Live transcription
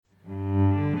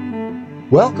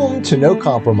Welcome to No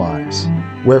Compromise,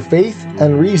 where faith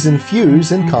and reason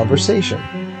fuse in conversation.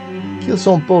 Qu'ils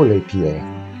sont beaux les pieds.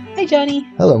 Hi, Johnny.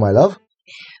 Hello, my love.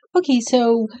 Okay,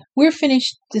 so we're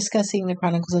finished discussing the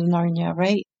Chronicles of Narnia,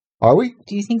 right? Are we?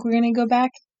 Do you think we're going to go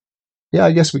back? Yeah,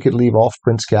 I guess we could leave off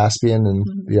Prince Caspian and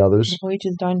the others. The Voyage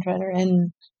of Dawn Treader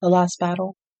and The Last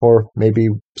Battle. Or maybe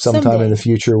sometime Someday. in the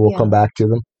future we'll come back to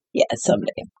them. Yeah,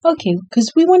 someday. Okay,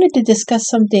 because we wanted to discuss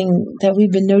something that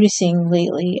we've been noticing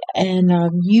lately, and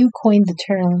you coined the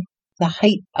term the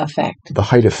Haidt effect. The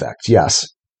Haidt effect, yes.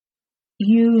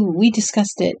 We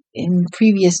discussed it in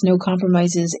previous No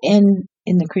Compromises and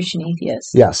in the Christian Atheist.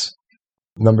 Yes.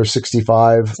 Number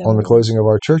 65 on the closing of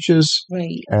our churches.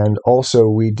 Right. And also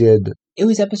we did... It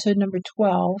was episode number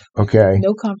 12. Okay.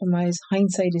 No Compromise,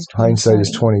 Hindsight is 2020. Hindsight is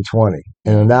 2020.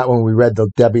 And in that one we read the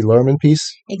Debbie Lerman piece?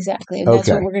 Exactly. And that's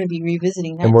what we're going to be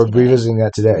revisiting that And we're today. revisiting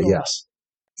that today, yes.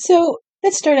 So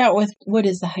let's start out with what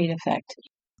is the Haidt effect?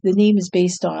 The name is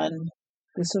based on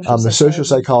the social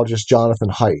psychologist Jonathan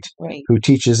Haidt, right, who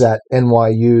teaches at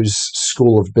NYU's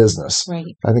School of Business.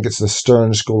 Right. I think it's the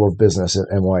Stern School of Business at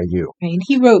NYU. Right. And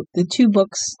he wrote the two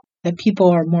books that people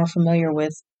are more familiar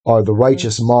with. Are The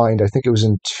Righteous Mind. I think it was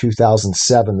in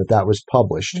 2007 that was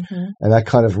published. Mm-hmm. And that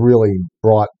kind of really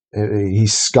he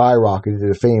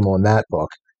skyrocketed to fame on that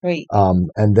book. Right.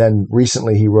 And then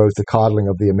recently he wrote The Coddling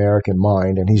of the American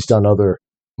Mind, and he's done other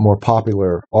more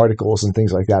popular articles and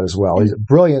things like that as well. He's a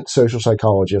brilliant social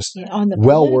psychologist,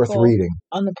 well worth reading.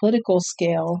 On the political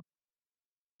scale.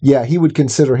 Yeah, he would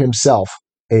consider himself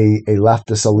a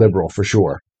leftist, a liberal for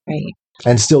sure. Right.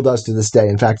 And still does to this day.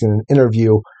 In fact, in an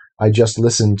interview I just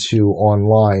listened to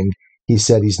online, he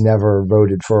said he's never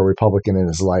voted for a Republican in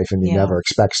his life and he never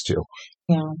expects to.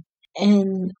 Yeah.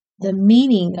 And the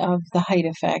meaning of the Haidt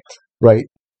effect. Right.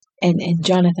 And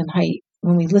Jonathan Haidt,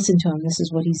 when we listen to him, this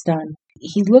is what he's done.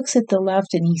 He looks at the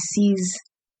left and he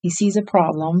sees a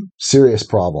problem. Serious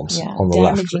problems on the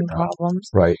left. Damaging problems.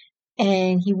 Right.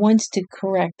 And he wants to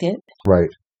correct it.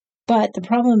 Right. But the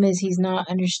problem is he's not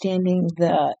understanding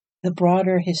the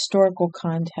broader historical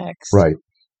context. Right.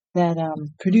 That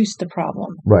produced the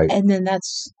problem. Right. And then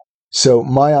that's... So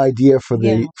my idea for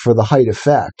the Haidt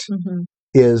effect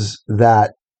is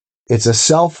that it's a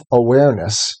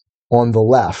self-awareness on the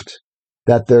left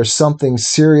that there's something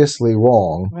seriously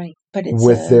wrong but it's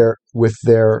with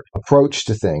their approach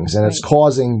to things, and it's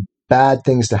causing bad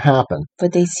things to happen.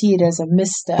 But they see it as a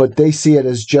misstep. But they see it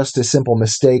as just a simple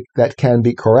mistake that can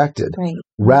be corrected,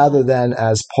 rather than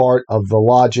as part of the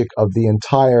logic of the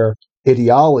entire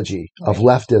ideology of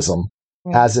leftism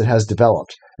as it has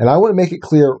developed. And I want to make it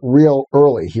clear real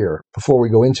early here, before we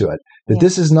go into it, that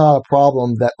this is not a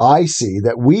problem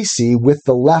that we see with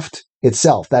the left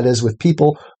itself. That is, with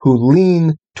people who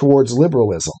lean towards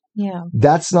liberalism. Yeah.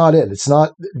 That's not it.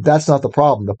 That's not the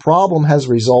problem. The problem has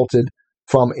resulted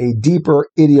from a deeper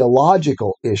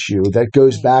ideological issue that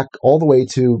goes back all the way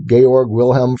to Georg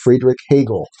Wilhelm Friedrich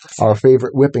Hegel, our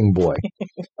favorite whipping boy.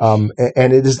 And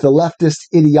it is the leftist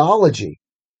ideology,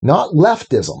 not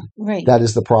leftism, that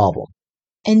is the problem.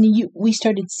 And we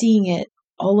started seeing it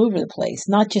all over the place,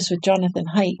 not just with Jonathan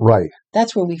Haidt. Right.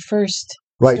 That's where we first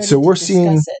so we're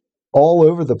seeing all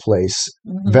over the place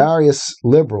various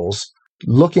liberals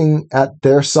looking at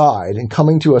their side and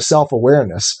coming to a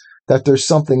self-awareness that there's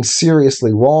something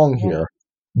seriously wrong here,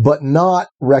 but not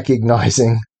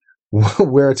recognizing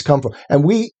where it's come from. And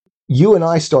you and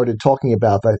I started talking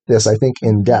about this, I think,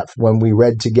 in depth when we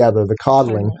read together The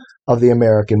Coddling of the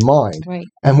American Mind. Right.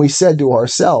 And we said to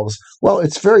ourselves, well,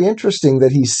 it's very interesting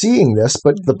that he's seeing this,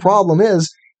 but the problem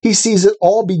is he sees it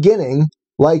all beginning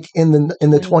like in the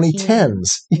 2010s.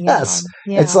 Yes.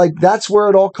 Yeah. It's like that's where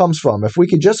it all comes from. If we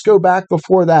could just go back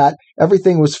before that,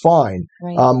 everything was fine.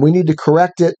 Right. We need to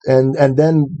correct it and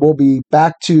then we'll be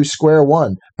back to square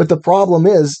one. But the problem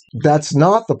is that's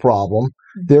not the problem.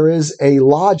 There is a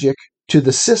logic to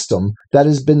the system that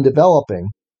has been developing,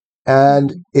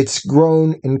 and it's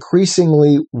grown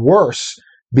increasingly worse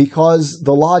because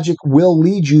the logic will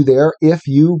lead you there if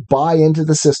you buy into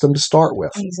the system to start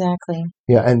with. Exactly.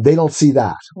 Yeah, and they don't see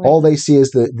that. Right. All they see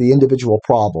is the individual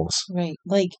problems. Right.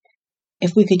 Like,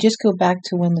 if we could just go back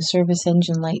to when the service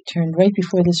engine light turned, right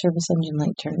before the service engine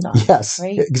light turned on. Yes,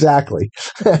 right? Exactly.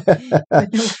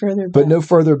 But no further back. But no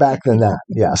further back than that,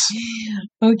 yes.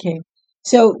 Okay.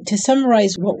 So, to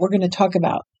summarize what we're going to talk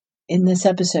about in this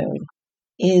episode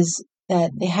is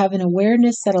that they have an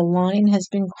awareness that a line has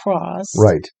been crossed.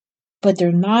 Right. But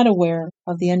they're not aware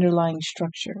of the underlying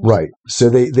structure. Right. So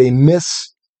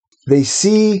they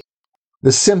see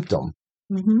the symptom,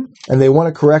 and they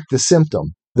want to correct the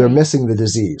symptom. They're missing the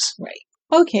disease.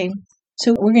 Right. Okay.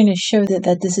 So we're going to show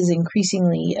that this is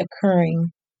increasingly occurring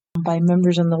by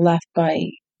members on the left by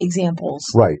examples.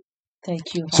 Right. That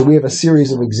you have. So we have a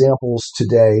series of examples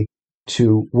today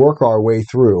to work our way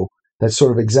through that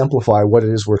sort of exemplify what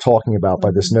it is we're talking about by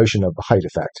this notion of the Haidt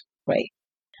effect. Right.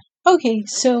 Okay,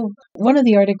 so one of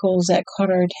the articles that caught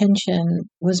our attention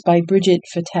was by Bridget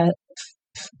Phetasy.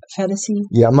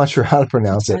 Yeah, I'm not sure how to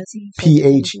pronounce it.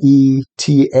 Phetasy.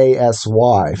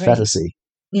 Phetasy.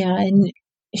 Yeah, and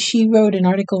she wrote an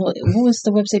article. What was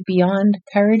the website? Beyond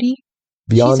Parody?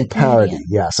 Beyond Parody.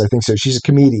 Yes, I think so. She's a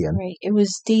comedian. Right. It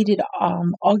was dated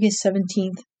August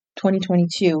 17th,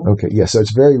 2022. Okay, yeah, so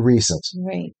it's very recent.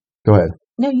 Right. Go ahead.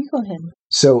 No, you go ahead.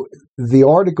 So the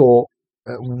article,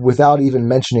 without even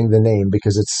mentioning the name,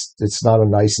 because it's not a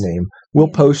nice name, we'll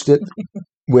post it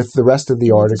with the rest of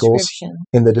the articles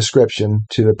in the description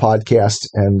to the podcast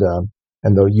and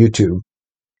the YouTube.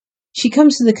 She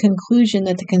comes to the conclusion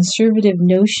that the conservative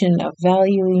notion of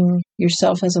valuing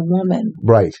yourself as a woman,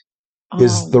 right,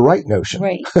 is the right notion.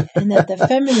 Right, and that the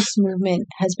feminist movement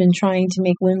has been trying to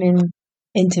make women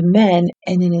into men,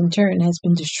 and in turn has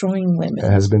been destroying women.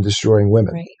 It has been destroying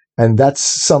women. Right. And that's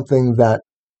something that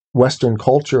Western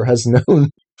culture has known,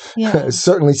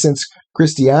 certainly since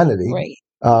Christianity. Right.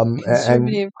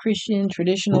 Conservative, Christian,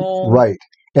 traditional. Right.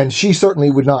 And she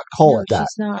certainly would not call it that.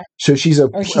 She's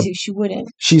not. So she wouldn't.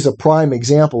 She's a prime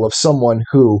example of someone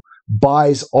who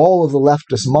buys all of the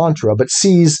leftist mantra, but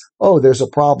sees, there's a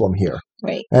problem here.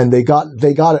 Right. And they got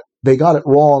it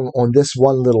wrong on this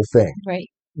one little thing. Right.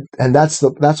 And that's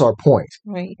our point.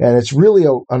 Right. And it's really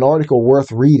an article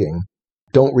worth reading.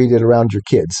 Don't read it around your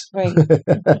kids. Right.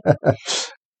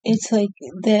 It's like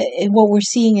what we're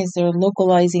seeing is they're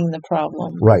localizing the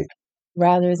problem. Right.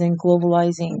 Rather than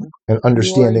globalizing and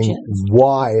understanding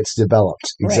why it's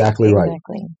developed. Exactly right.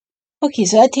 Exactly. Okay,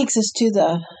 so that takes us to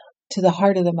the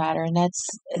heart of the matter, and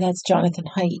that's Jonathan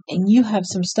Haidt. And you have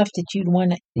some stuff that you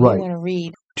want to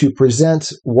read to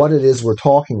present what it is we're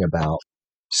talking about.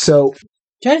 So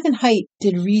Jonathan Haidt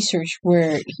did research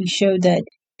where he showed that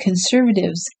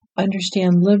conservatives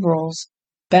understand liberals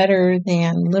better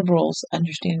than liberals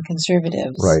understand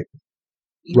conservatives. Right.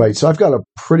 Right. So I've got a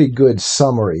pretty good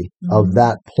summary of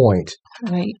that point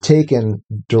taken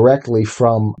directly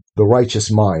from The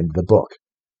Righteous Mind, the book.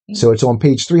 So it's on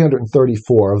page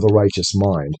 334 of The Righteous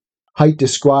Mind. Haidt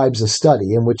describes a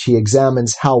study in which he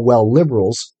examines how well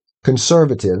liberals,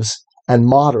 conservatives, and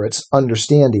moderates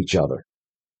understand each other.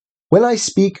 When I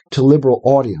speak to liberal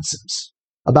audiences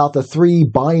about the three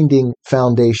binding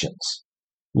foundations,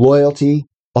 loyalty,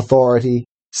 authority,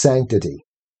 sanctity,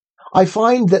 I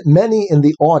find that many in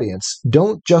the audience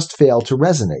don't just fail to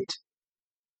resonate.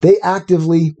 They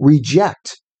actively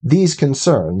reject these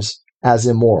concerns as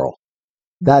immoral.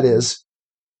 That is,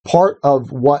 part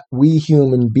of what we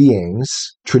human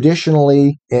beings,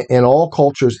 traditionally in all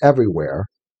cultures everywhere,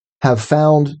 have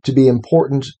found to be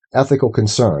important ethical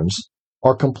concerns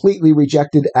are completely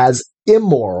rejected as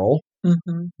immoral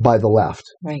by the left.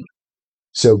 Right.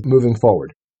 So moving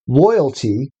forward,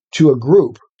 loyalty to a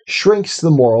group shrinks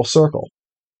the moral circle.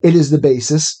 It is the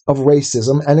basis of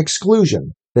racism and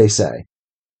exclusion, they say.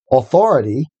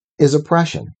 Authority is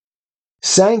oppression.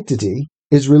 Sanctity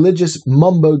is religious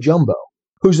mumbo-jumbo,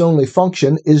 whose only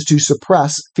function is to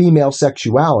suppress female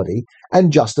sexuality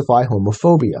and justify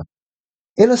homophobia.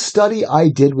 In a study I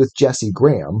did with Jesse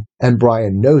Graham and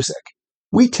Brian Nozick,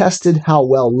 we tested how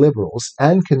well liberals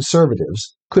and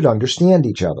conservatives could understand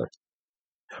each other.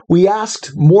 We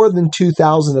asked more than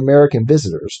 2,000 American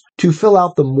visitors to fill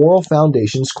out the Moral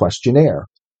Foundation's questionnaire.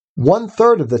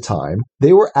 1/3 of the time,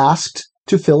 they were asked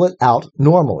to fill it out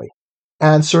normally,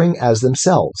 answering as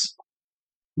themselves.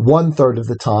 1/3 of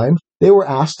the time, they were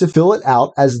asked to fill it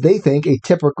out as they think a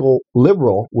typical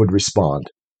liberal would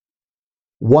respond.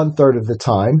 1/3 of the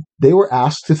time, they were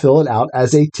asked to fill it out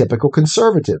as a typical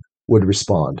conservative would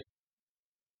respond.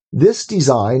 This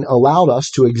design allowed us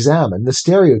to examine the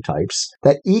stereotypes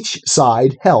that each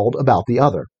side held about the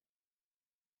other.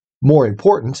 More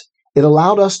important, it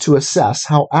allowed us to assess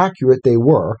how accurate they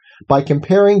were by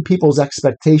comparing people's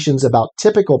expectations about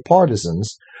typical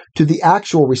partisans to the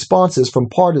actual responses from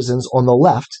partisans on the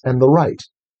left and the right.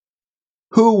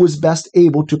 Who was best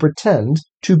able to pretend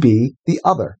to be the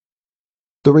other?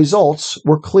 The results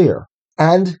were clear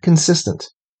and consistent.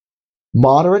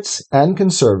 Moderates and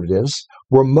conservatives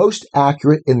were most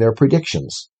accurate in their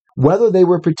predictions, whether they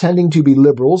were pretending to be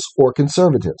liberals or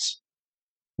conservatives.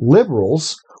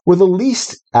 Liberals were the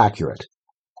least accurate,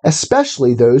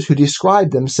 especially those who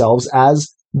described themselves as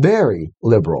very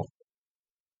liberal.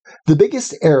 The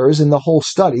biggest errors in the whole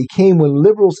study came when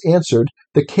liberals answered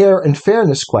the care and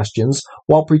fairness questions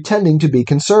while pretending to be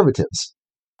conservatives.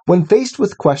 When faced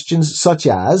with questions such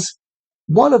as,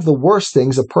 one of the worst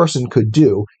things a person could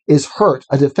do is hurt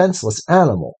a defenseless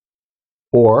animal.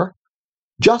 Or,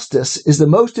 justice is the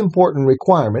most important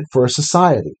requirement for a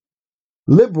society.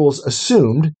 Liberals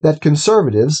assumed that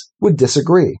conservatives would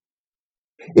disagree.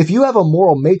 If you have a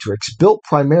moral matrix built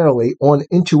primarily on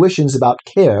intuitions about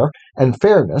care and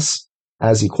fairness,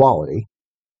 as equality,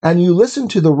 and you listen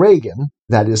to the Reagan,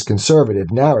 that is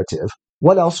conservative narrative,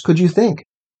 what else could you think?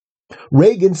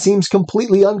 Reagan seems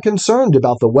completely unconcerned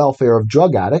about the welfare of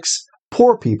drug addicts,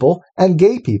 poor people, and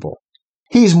gay people.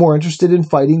 He's more interested in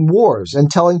fighting wars and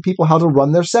telling people how to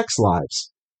run their sex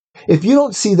lives. If you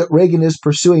don't see that Reagan is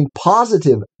pursuing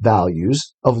positive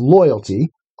values of loyalty,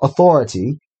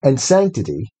 authority, and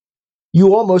sanctity,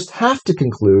 you almost have to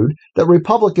conclude that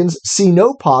Republicans see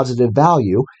no positive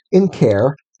value in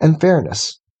care and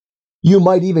fairness. You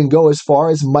might even go as far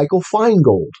as Michael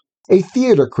Feingold, a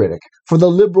theater critic for the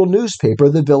liberal newspaper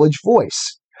The Village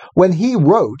Voice, when he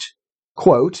wrote,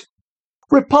 quote,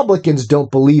 "Republicans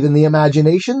don't believe in the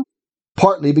imagination,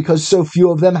 partly because so few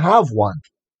of them have one,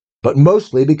 but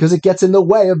mostly because it gets in the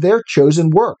way of their chosen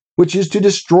work, which is to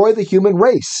destroy the human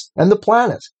race and the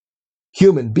planet.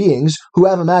 Human beings who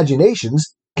have imaginations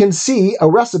can see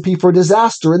a recipe for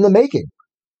disaster in the making.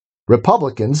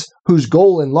 Republicans, whose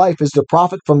goal in life is to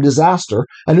profit from disaster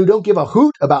and who don't give a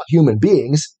hoot about human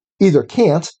beings, either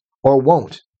can't or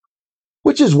won't.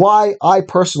 Which is why I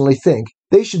personally think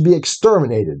they should be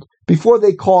exterminated before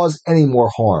they cause any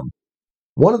more harm."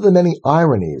 One of the many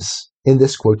ironies in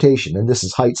this quotation, and this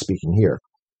is Haidt speaking here,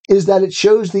 is that it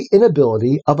shows the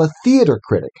inability of a theater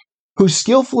critic who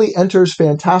skillfully enters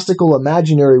fantastical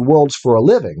imaginary worlds for a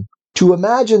living to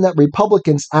imagine that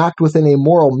Republicans act within a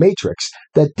moral matrix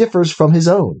that differs from his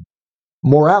own.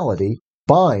 Morality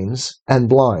binds and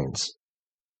blinds.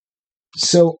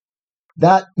 So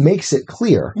that makes it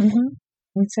clear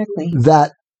exactly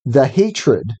that the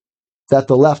hatred that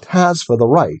the left has for the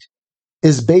right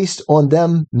is based on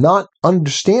them not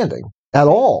understanding at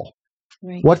all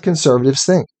what conservatives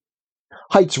think.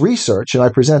 Haidt's research, and I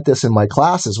present this in my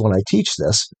classes when I teach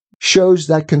this, shows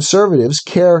that conservatives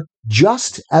care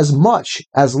just as much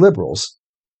as liberals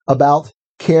about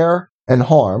care and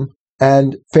harm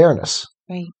and fairness.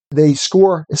 Right. They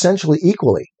score essentially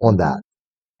equally on that.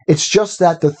 It's just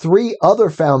that the three other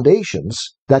foundations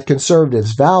that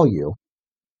conservatives value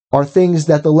are things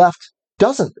that the left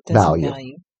doesn't value.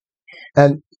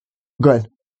 And go ahead.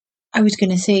 I was going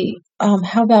to say,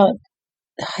 how about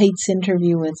Haidt's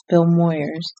interview with Bill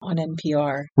Moyers on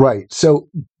NPR? Right. So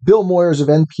Bill Moyers of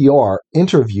NPR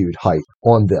interviewed Haidt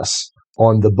on this,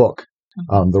 on the book,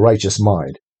 The Righteous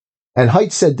Mind. And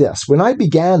Haidt said this: "When I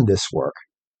began this work,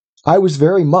 I was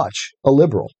very much a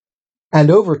liberal.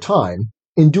 And over time,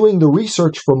 in doing the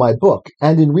research for my book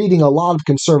and in reading a lot of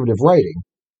conservative writing,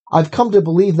 I've come to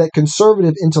believe that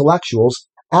conservative intellectuals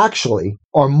actually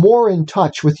are more in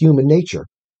touch with human nature.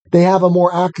 They have a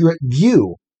more accurate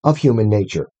view of human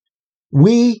nature.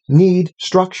 We need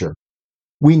structure.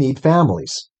 We need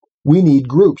families. We need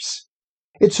groups.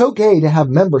 It's okay to have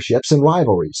memberships and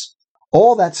rivalries.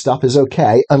 All that stuff is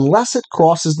okay unless it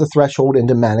crosses the threshold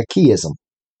into Manichaeism.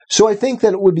 So I think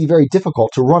that it would be very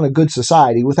difficult to run a good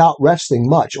society without resting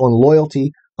much on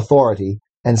loyalty, authority,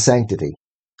 and sanctity.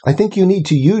 I think you need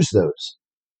to use those."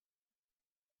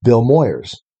 Bill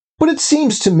Moyers. But it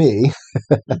seems to me,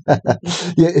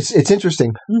 it's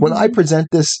interesting. When I present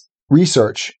this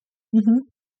research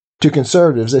to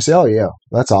conservatives, they say, "Oh yeah,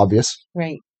 that's obvious."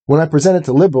 Right. When I present it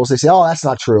to liberals, they say, "Oh, that's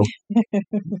not true."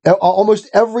 Almost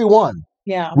everyone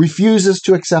refuses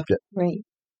to accept it. Right.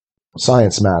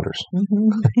 Science matters.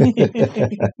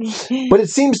 But it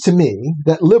seems to me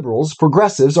that liberals,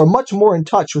 progressives, are much more in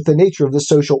touch with the nature of the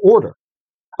social order.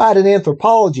 I had an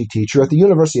anthropology teacher at the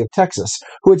University of Texas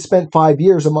who had spent 5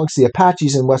 years amongst the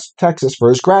Apaches in West Texas for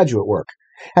his graduate work.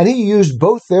 And he used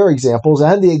both their examples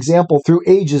and the example through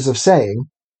ages of saying,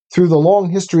 through the long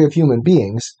history of human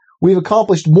beings, we've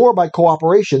accomplished more by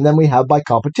cooperation than we have by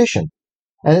competition.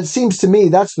 And it seems to me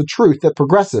that's the truth that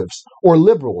progressives, or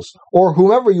liberals, or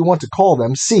whomever you want to call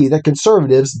them, see that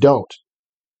conservatives don't.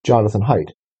 Jonathan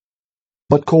Haidt.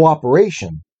 But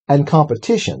cooperation and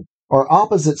competition are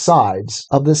opposite sides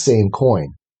of the same coin.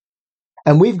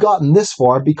 And we've gotten this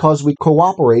far because we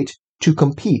cooperate to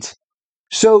compete.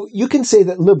 So you can say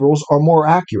that liberals are more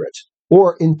accurate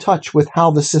or in touch with how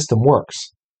the system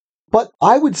works. But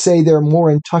I would say they're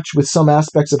more in touch with some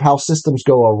aspects of how systems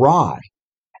go awry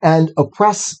and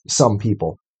oppress some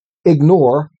people,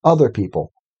 ignore other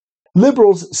people.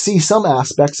 Liberals see some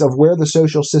aspects of where the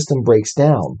social system breaks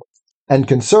down, and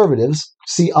conservatives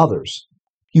see others.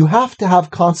 You have to have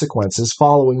consequences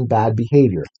following bad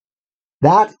behavior.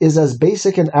 That is as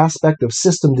basic an aspect of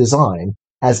system design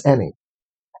as any.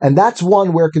 And that's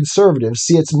one where conservatives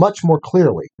see it much more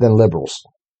clearly than liberals.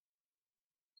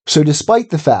 So despite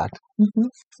the fact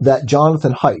that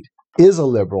Jonathan Haidt is a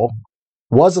liberal,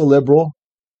 was a liberal,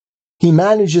 he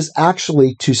manages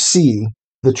actually to see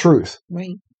the truth.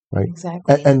 Right.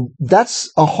 Exactly. And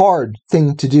that's a hard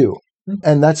thing to do.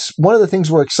 And that's one of the things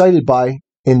we're excited by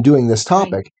in doing this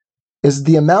topic, is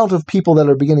the amount of people that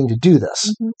are beginning to do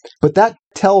this. But that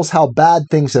tells how bad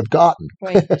things have gotten.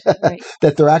 Right.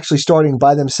 That they're actually starting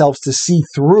by themselves to see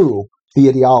through the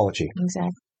ideology.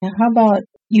 Exactly. Now, how about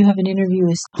you have an interview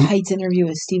with Haidt's interview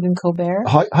with Stephen Colbert?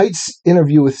 Haidt's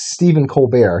interview with Stephen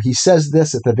Colbert, he says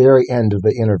this at the very end of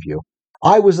the interview.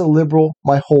 I was a liberal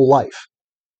my whole life,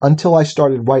 until I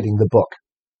started writing the book.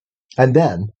 And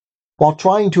then, while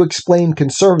trying to explain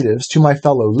conservatives to my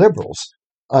fellow liberals,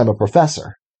 I'm a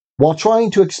professor. While trying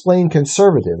to explain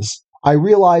conservatives, I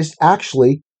realized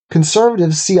actually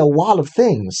conservatives see a lot of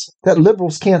things that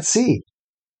liberals can't see.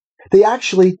 They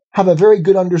actually have a very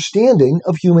good understanding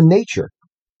of human nature.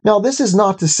 Now, this is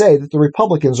not to say that the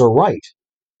Republicans are right.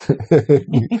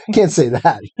 Can't say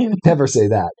that. Never say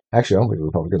that. Actually, I don't think the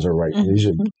Republicans are right. They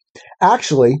should.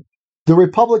 Actually, the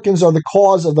Republicans are the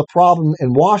cause of the problem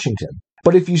in Washington.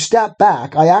 But if you step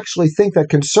back, I actually think that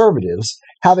conservatives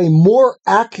have a more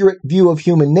accurate view of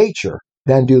human nature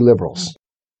than do liberals.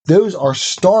 Those are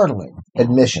startling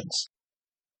admissions.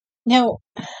 Now,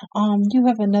 you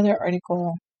have another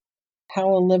article, How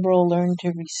a Liberal Learned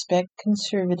to Respect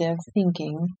Conservative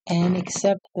Thinking and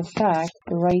Accept the Fact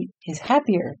the Right is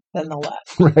Happier Than the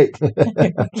Left. Right.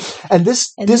 and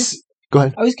this, go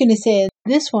ahead. I was going to say,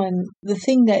 this one, the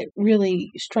thing that really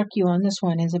struck you on this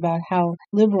one is about how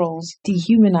liberals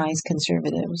dehumanize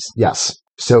conservatives. Yes.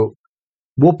 So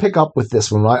we'll pick up with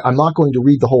this one. I'm not going to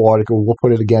read the whole article. We'll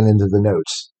put it again into the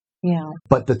notes. Yeah.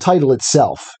 But the title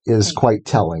itself is quite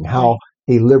telling, How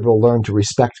a Liberal Learned to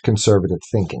Respect Conservative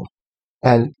Thinking.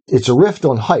 And it's a riff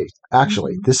on Haidt,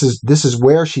 actually. This is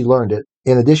where she learned it,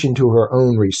 in addition to her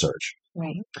own research.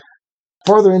 Right.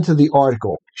 Further into the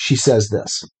article, she says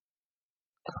this.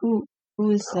 Who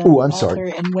is the I'm author,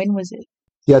 sorry. and when was it?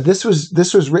 Yeah, this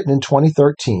was written in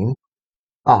 2013.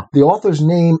 The author's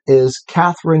name is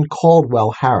Catherine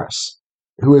Caldwell Harris,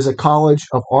 who is a College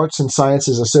of Arts and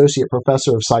Sciences Associate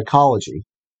Professor of Psychology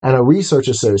and a Research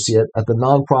Associate at the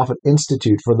Nonprofit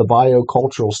Institute for the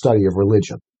Biocultural Study of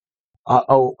Religion.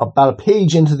 About a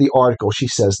page into the article, she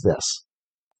says this.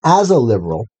 As a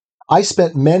liberal, I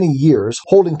spent many years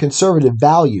holding conservative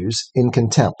values in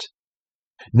contempt.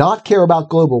 Not care about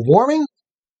global warming?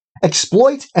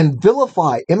 Exploit and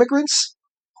vilify immigrants?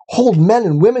 Hold men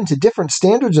and women to different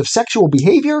standards of sexual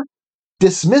behavior?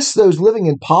 Dismiss those living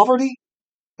in poverty?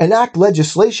 Enact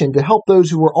legislation to help those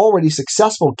who were already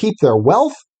successful keep their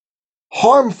wealth?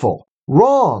 Harmful,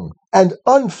 wrong, and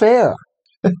unfair.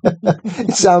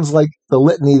 It sounds like the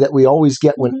litany that we always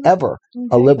get whenever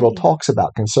a liberal talks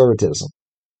about conservatism.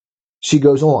 She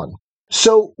goes on.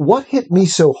 So what hit me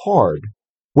so hard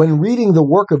when reading the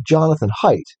work of Jonathan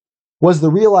Haidt was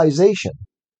the realization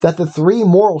that the three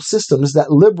moral systems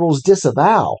that liberals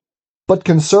disavow, but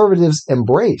conservatives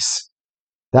embrace,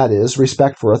 that is,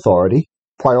 respect for authority,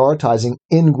 prioritizing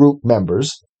in-group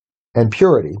members, and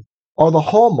purity, are the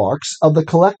hallmarks of the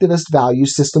collectivist value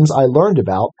systems I learned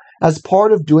about as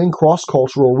part of doing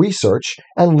cross-cultural research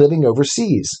and living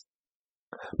overseas.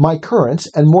 My current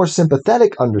and more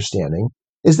sympathetic understanding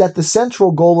is that the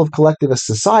central goal of collectivist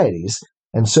societies,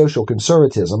 and social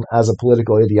conservatism as a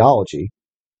political ideology,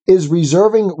 is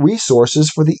reserving resources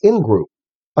for the in-group,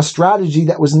 a strategy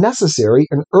that was necessary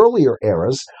in earlier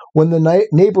eras when the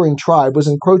neighboring tribe was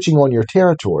encroaching on your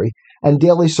territory and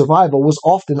daily survival was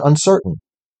often uncertain.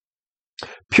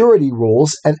 Purity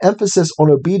rules and emphasis on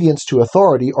obedience to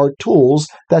authority are tools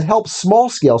that help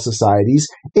small-scale societies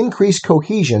increase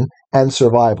cohesion and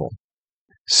survival.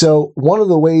 So one of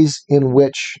the ways in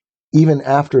which, even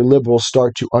after liberals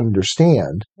start to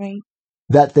understand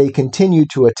that they continue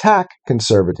to attack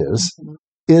conservatives,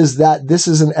 is that this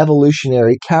is an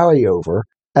evolutionary carryover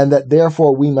and that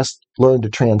therefore we must learn to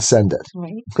transcend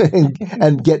it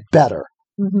and get better.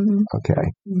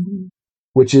 Okay.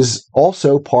 Which is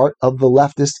also part of the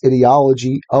leftist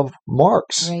ideology of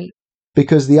Marx.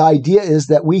 Because the idea is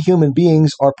that we human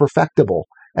beings are perfectible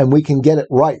and we can get it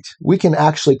right. We can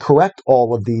actually correct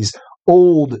all of these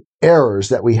old errors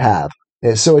that we have.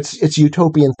 So it's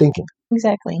utopian thinking.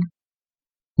 Exactly.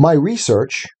 My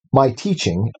research, my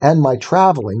teaching, and my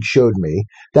traveling showed me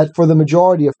that for the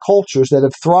majority of cultures that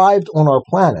have thrived on our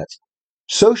planet,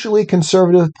 socially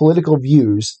conservative political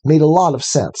views made a lot of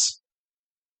sense.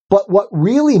 But what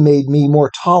really made me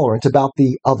more tolerant about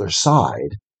the other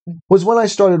side was when I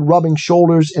started rubbing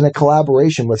shoulders in a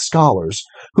collaboration with scholars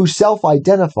who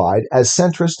self-identified as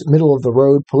centrist,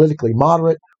 middle-of-the-road, politically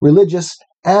moderate, religious,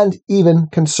 and even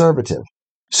conservative.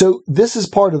 So this is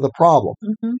part of the problem.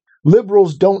 Mm-hmm.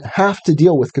 Liberals don't have to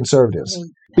deal with conservatives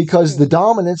because the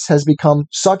dominance has become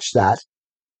such that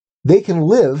they can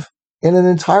live in an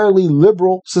entirely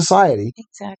liberal society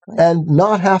and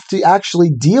not have to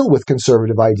actually deal with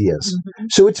conservative ideas. Mm-hmm.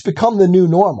 So it's become the new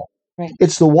normal. Right.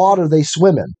 It's the water they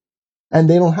swim in, and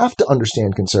they don't have to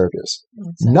understand conservatives.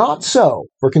 Exactly. Not so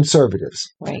for conservatives,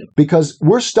 because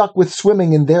we're stuck with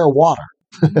swimming in their water.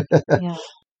 Yeah.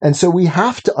 And so we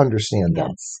have to understand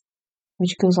them.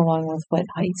 Which goes along with what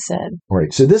Haidt said.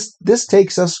 Right. So this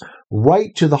takes us right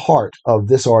to the heart of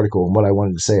this article and what I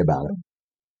wanted to say about it.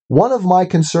 One of my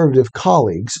conservative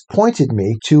colleagues pointed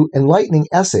me to enlightening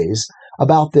essays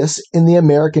about this in the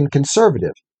American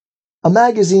Conservative, a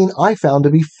magazine I found to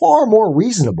be far more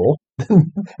reasonable,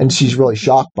 and she's really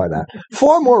shocked by that,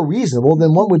 far more reasonable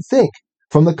than one would think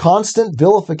from the constant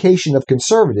vilification of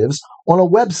conservatives on a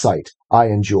website I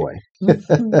enjoy.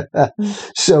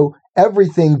 So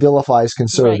everything vilifies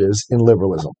conservatives in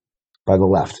liberalism by the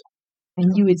left.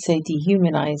 And you would say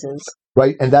dehumanizes.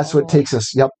 Right, and that's what takes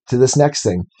us, to this next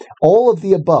thing. All of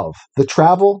the above, the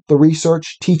travel, the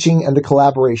research, teaching, and the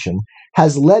collaboration,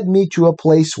 has led me to a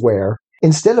place where,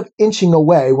 instead of inching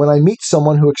away when I meet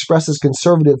someone who expresses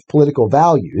conservative political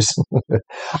values,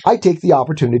 I take the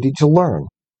opportunity to learn.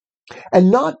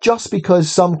 And not just because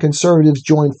some conservatives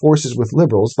join forces with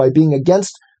liberals by being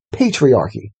against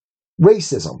patriarchy,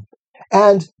 racism,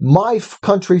 and my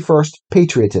country first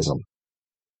patriotism.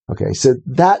 Okay, so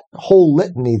that whole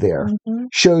litany there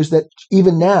shows that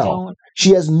even now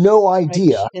she has no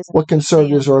idea what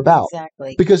conservatives are about.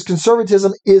 Exactly. Because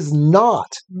conservatism is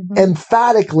not,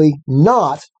 emphatically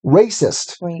not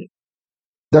racist. Right.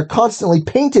 They're constantly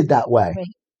painted that way. Right.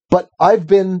 But I've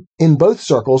been in both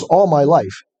circles all my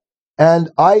life, and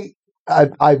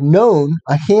I've known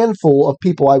a handful of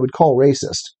people I would call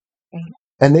racist. Right.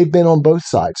 And they've been on both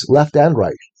sides, left and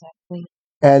right. Exactly.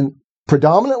 And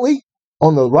predominantly,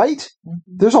 on the right,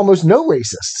 there's almost no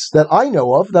racists that I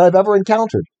know of that I've ever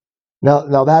encountered.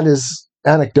 Now that is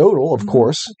anecdotal, of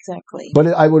course. Exactly. But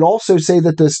I would also say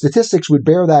that the statistics would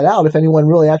bear that out if anyone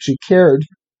really actually cared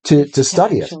to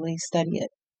study it. Actually study it.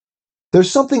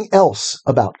 There's something else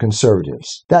about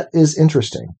conservatives that is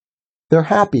interesting. They're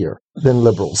happier than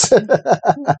liberals.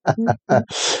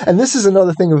 And this is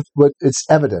another thing of what it's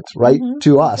evident, right,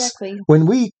 to us. Exactly. When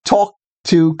we talk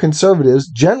to conservatives,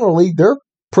 generally they're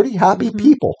pretty happy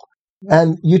people.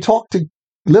 And you talk to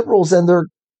liberals and they're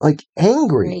like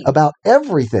angry about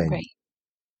everything. Right.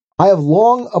 I have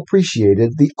long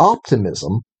appreciated the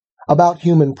optimism about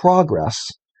human progress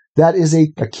that is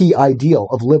a key ideal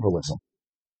of liberalism.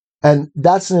 And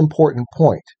that's an important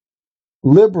point.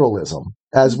 Liberalism,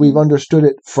 as we've understood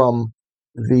it from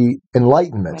the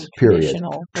Enlightenment period,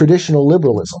 traditional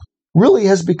liberalism, really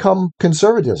has become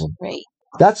conservatism. Right.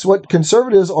 That's what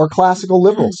conservatives are, classical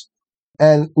liberals.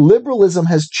 And liberalism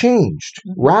has changed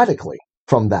radically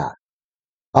from that.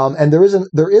 And there is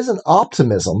an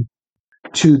optimism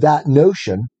to that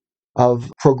notion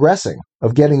of progressing,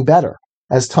 of getting better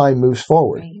as time moves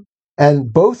forward. Right.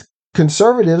 And both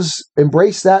conservatives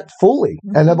embrace that fully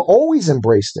and have always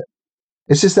embraced it.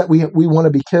 It's just that we want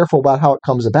to be careful about how it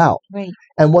comes about. Right.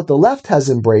 And what the left has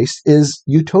embraced is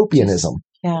utopianism.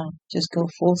 Just go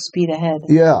full speed ahead.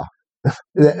 Yeah.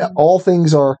 All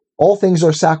things are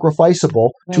sacrificable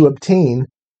to obtain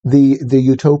the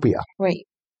utopia. Right.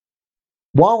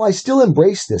 While I still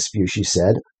embrace this view, she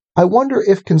said, I wonder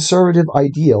if conservative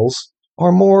ideals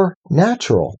are more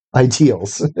natural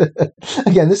ideals.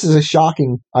 Again, this is a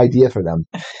shocking idea for them.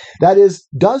 That is,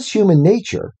 does human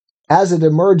nature, as it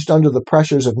emerged under the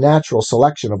pressures of natural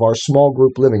selection of our small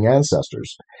group living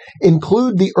ancestors,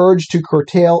 include the urge to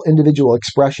curtail individual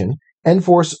expression,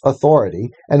 enforce authority,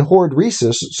 and hoard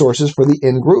resources for the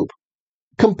in-group?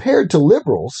 Compared to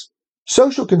liberals,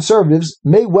 social conservatives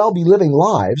may well be living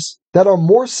lives that are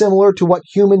more similar to what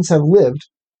humans have lived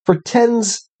for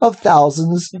tens of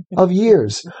thousands of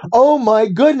years. Oh my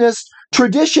goodness,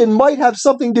 tradition might have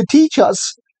something to teach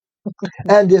us.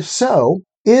 And if so,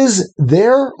 is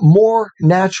their more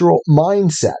natural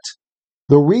mindset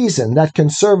the reason that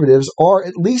conservatives are,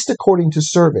 at least according to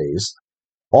surveys,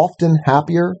 often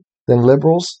happier than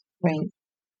liberals? Right.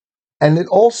 And it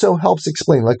also helps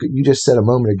explain, like you just said a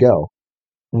moment ago,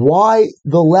 why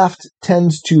the left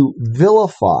tends to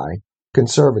vilify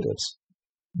conservatives.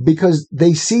 Because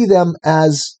they see them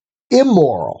as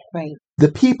immoral. Right. The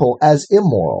people as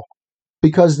immoral.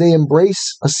 because they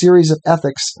embrace a series of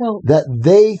ethics that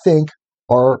they think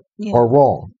are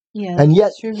wrong. Yeah, and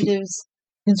yet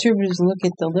conservatives look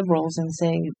at the liberals and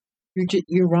say,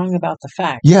 you're wrong about the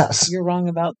facts. Yes. You're wrong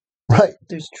about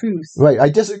there's truth. Right. I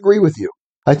disagree with you.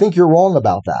 I think you're wrong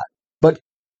about that. But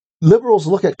liberals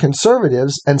look at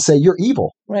conservatives and say, you're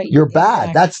evil. Right. You're bad.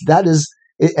 Exactly. That is,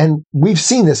 and we've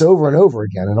seen this over and over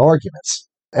again in arguments.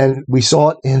 And we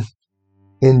saw it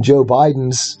in Joe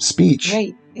Biden's speech.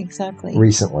 Right. Exactly.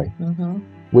 Recently. Mm-hmm.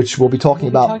 Which we'll be talking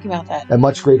about that at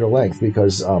much greater length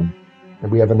because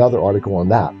we have another article on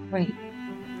that. Right.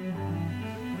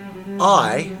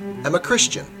 I am a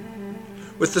Christian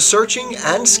with the searching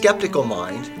and skeptical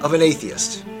mind of an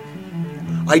atheist.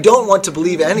 I don't want to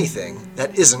believe anything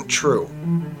that isn't true.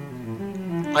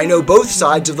 I know both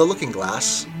sides of the looking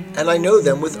glass, and I know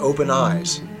them with open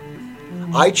eyes.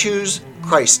 I choose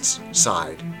Christ's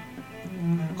side.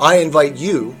 I invite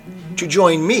you to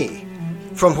join me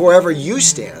from wherever you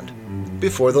stand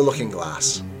before the looking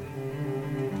glass.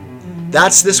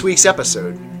 That's this week's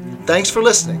episode. Thanks for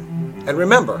listening. And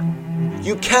remember,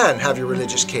 you can have your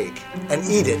religious cake and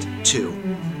eat it too.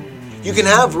 You can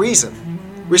have reason,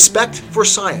 respect for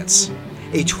science,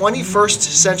 a 21st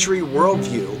century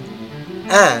worldview,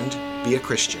 and be a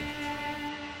Christian.